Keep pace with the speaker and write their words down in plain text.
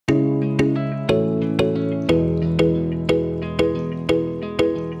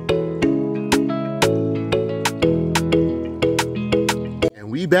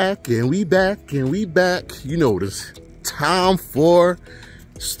back and we back and we back. You know this time for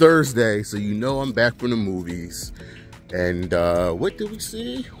Thursday, so you know I'm back from the movies. And what did we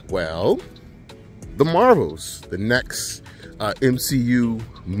see? Well, the Marvels, the next MCU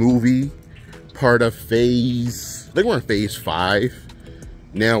movie, part of phase, I think we're in phase 5.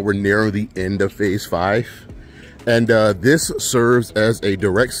 Now we're nearing the end of phase 5. And this serves as a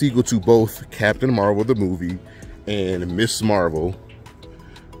direct sequel to both Captain Marvel, the movie, and Miss Marvel,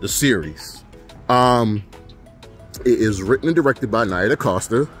 the series. It is written and directed by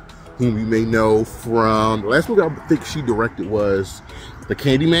Nega-Bands, whom you may know from the last movie I think she directed was the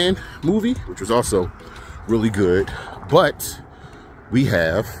Candyman movie, which was also really good. But we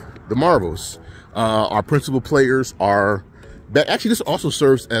have the Marvels. Our principal players are back. Actually, this also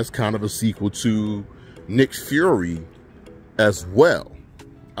serves as kind of a sequel to Nick Fury as well.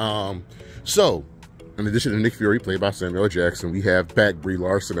 So in addition to Nick Fury, played by Samuel L. Jackson, we have back Brie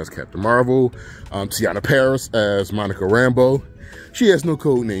Larson as Captain Marvel, Tiana Paris as Monica Rambeau. She has no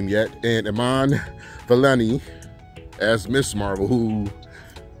code name yet, and Iman Vellani as Miss Marvel, who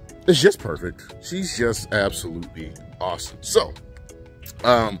is just perfect. She's just absolutely awesome. So,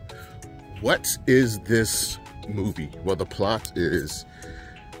 what is this movie? Well, the plot is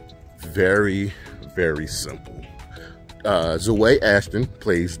very, very simple. Zoe Ashton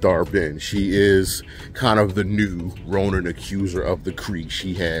plays Den-barr. She is kind of the new Ronin accuser of the Kree.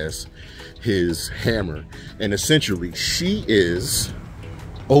 She has his hammer, and essentially she is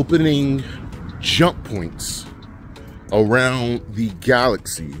opening jump points around the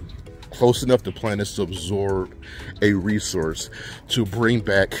galaxy close enough to planets to absorb a resource to bring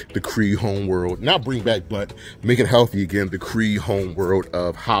back the Kree homeworld. Not bring back, but make it healthy again, the Kree homeworld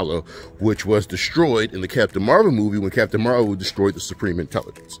of Hala, which was destroyed in the Captain Marvel movie when Captain Marvel destroyed the Supreme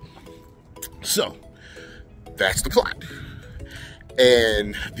Intelligence. So, that's the plot.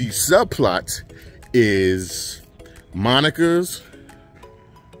 And the subplot is Monica's,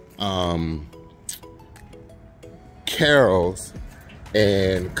 Carol's,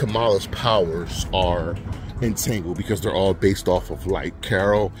 and Kamala's powers are entangled because they're all based off of light.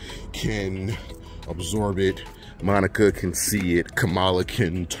 Carol can absorb it, Monica can see it, Kamala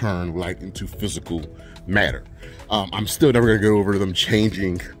can turn light into physical matter. I'm still never gonna go over them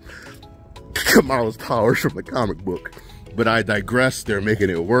changing Kamala's powers from the comic book, but I digress. They're making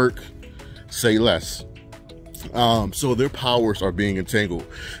it work. Say less. So their powers are being entangled.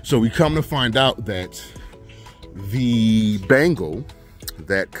 So we come to find out that the bangle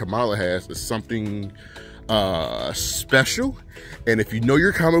that Kamala has is something special. And if you know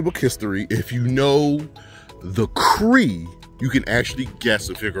your comic book history, if you know the Kree, you can actually guess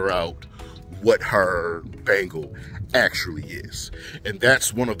and figure out what her bangle actually is. And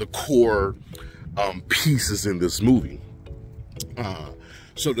that's one of the core pieces in this movie.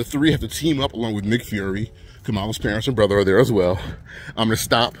 So the three have to team up along with Nick Fury. Kamala's parents and brother are there as well. I'm gonna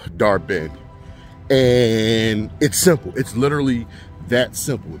stop Den-barr. And it's simple. It's literally that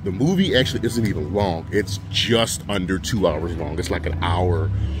simple. The movie actually isn't even long. It's just under 2 hours long. It's like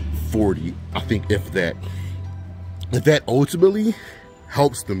 1:40, I think, if that. If that ultimately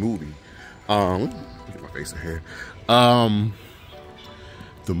helps the movie. Let me get my face in here.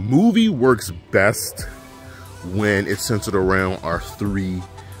 The movie works best when it's centered around our three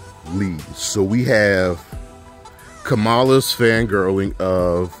leads. So we have Kamala's fangirling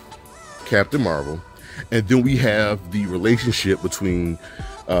of Captain Marvel, and then we have the relationship between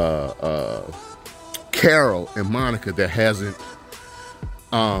Carol and Monica that hasn't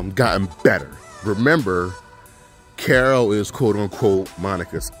gotten better. Remember, Carol is quote-unquote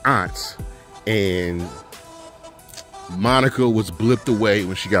Monica's aunt, and Monica was blipped away.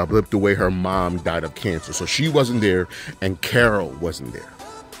 When she got blipped away, her mom died of cancer, so she wasn't there and Carol wasn't there.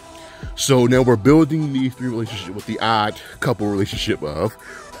 So now we're building the three relationship with the odd couple relationship of,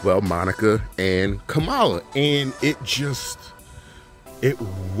 well, Monica and Kamala, and it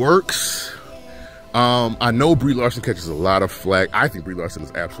works. I know Brie Larson catches a lot of flack. I think Brie Larson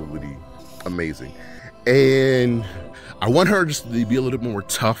is absolutely amazing, and I want her just to be a little bit more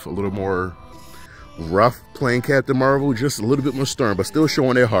tough, a little more rough playing Captain Marvel, just a little bit more stern, but still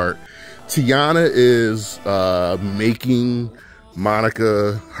showing their heart. Tiana is making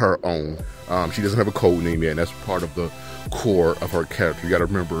Monica her own. She doesn't have a code name yet, and that's part of the core of her character. You got to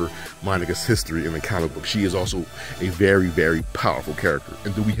remember Monica's history in the comic book. She is also a very, very powerful character.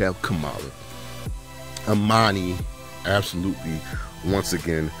 And then we have Kamala. Amani absolutely, once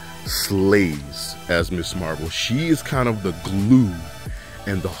again, slays as Miss Marvel. She is kind of the glue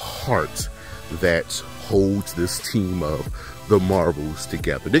and the heart that holds this team of the Marvels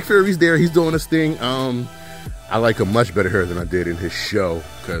together. Nick Fury's there. He's doing his thing. I like him much better here than I did in his show,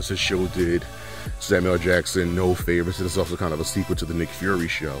 because his show did Samuel Jackson no favors. It is also kind of a sequel to the Nick Fury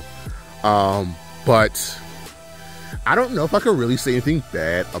show. But I don't know if I could really say anything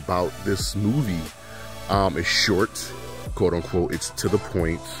bad about this movie. It's short, quote unquote. It's to the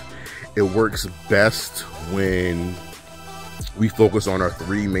point. It works best when we focus on our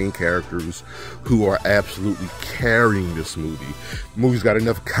three main characters who are absolutely carrying this movie. The movie's got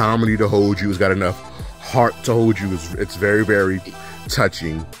enough comedy to hold you. It's got enough heart to hold you. It's very, very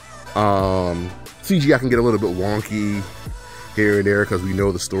touching. CGI can get a little bit wonky here and there because we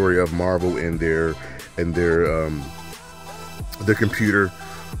know the story of Marvel and their computer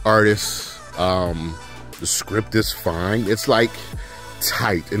artists. The script is fine. It's like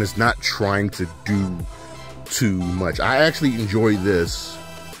tight, and it's not trying to do too much. I actually enjoyed this.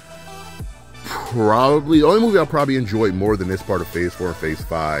 Probably the only movie I probably enjoyed more than this part of Phase 4 and Phase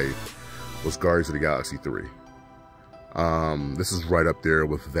 5 was Guardians of the Galaxy 3. This is right up there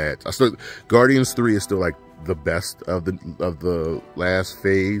with that. Guardians 3 is still like the best of the last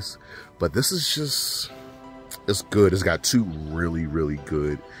phase, but this is just, it's good. It's got two really, really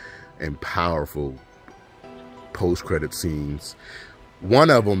good and powerful post-credit scenes. One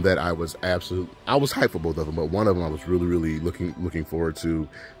of them that I was hyped for both of them, but one of them I was really, really looking forward to,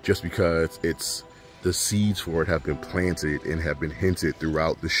 just because the seeds for it have been planted and have been hinted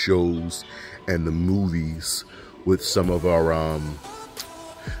throughout the shows and the movies with some of our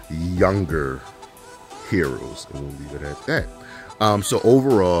younger heroes, and we'll leave it at that. So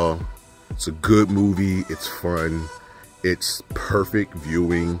overall, it's a good movie. It's fun. It's perfect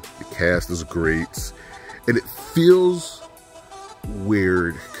viewing. The cast is great, and it feels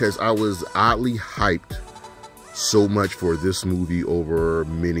weird because I was oddly hyped so much for this movie over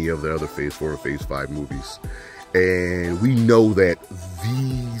many of the other Phase 4 and Phase 5 movies. And we know that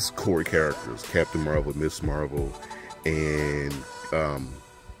these core characters, Captain Marvel, Miss Marvel, and I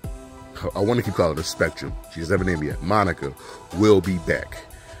want to keep calling her Spectrum, she doesn't have a name yet, Monica, will be back.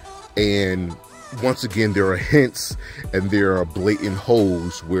 And once again, there are hints and there are blatant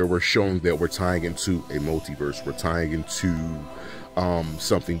holes where we're showing that we're tying into a multiverse. We're tying into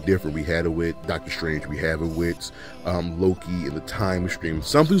something different. We had it with Doctor Strange. We have it with Loki in the time stream.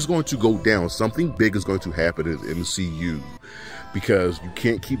 Something's going to go down. Something big is going to happen in the MCU, because you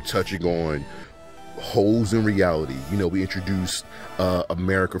can't keep touching on holes in reality. You know, we introduced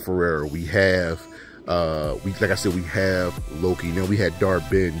America Ferrera. We have like I said, we have Loki. Now we had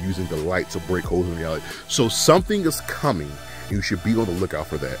Ben using the light to break holes in reality. So something is coming, and you should be on the lookout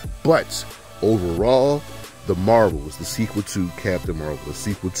for that. But overall, the Marvels, the sequel to Captain Marvel, the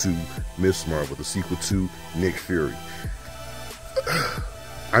sequel to Miss Marvel, the sequel to Nick Fury,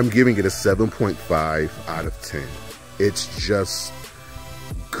 I'm giving it a 7.5 out of 10. It's just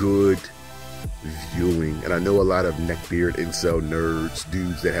good viewing. And I know a lot of neckbeard incel nerds,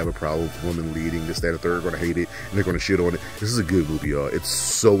 dudes that have a problem with women leading, this, that, and the third, are going to hate it, and they're going to shit on it. This is a good movie, y'all. It's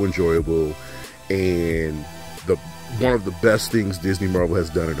so enjoyable, and one of the best things Disney Marvel has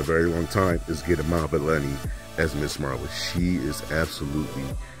done in a very long time is get Iman Vellani as Miss Marvel. She is absolutely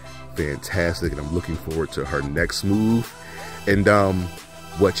fantastic, and I'm looking forward to her next move and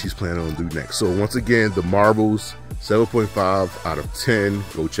what she's planning on do next. So once again, The Marvels, 7.5 out of 10.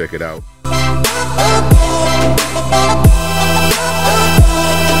 Go check it out.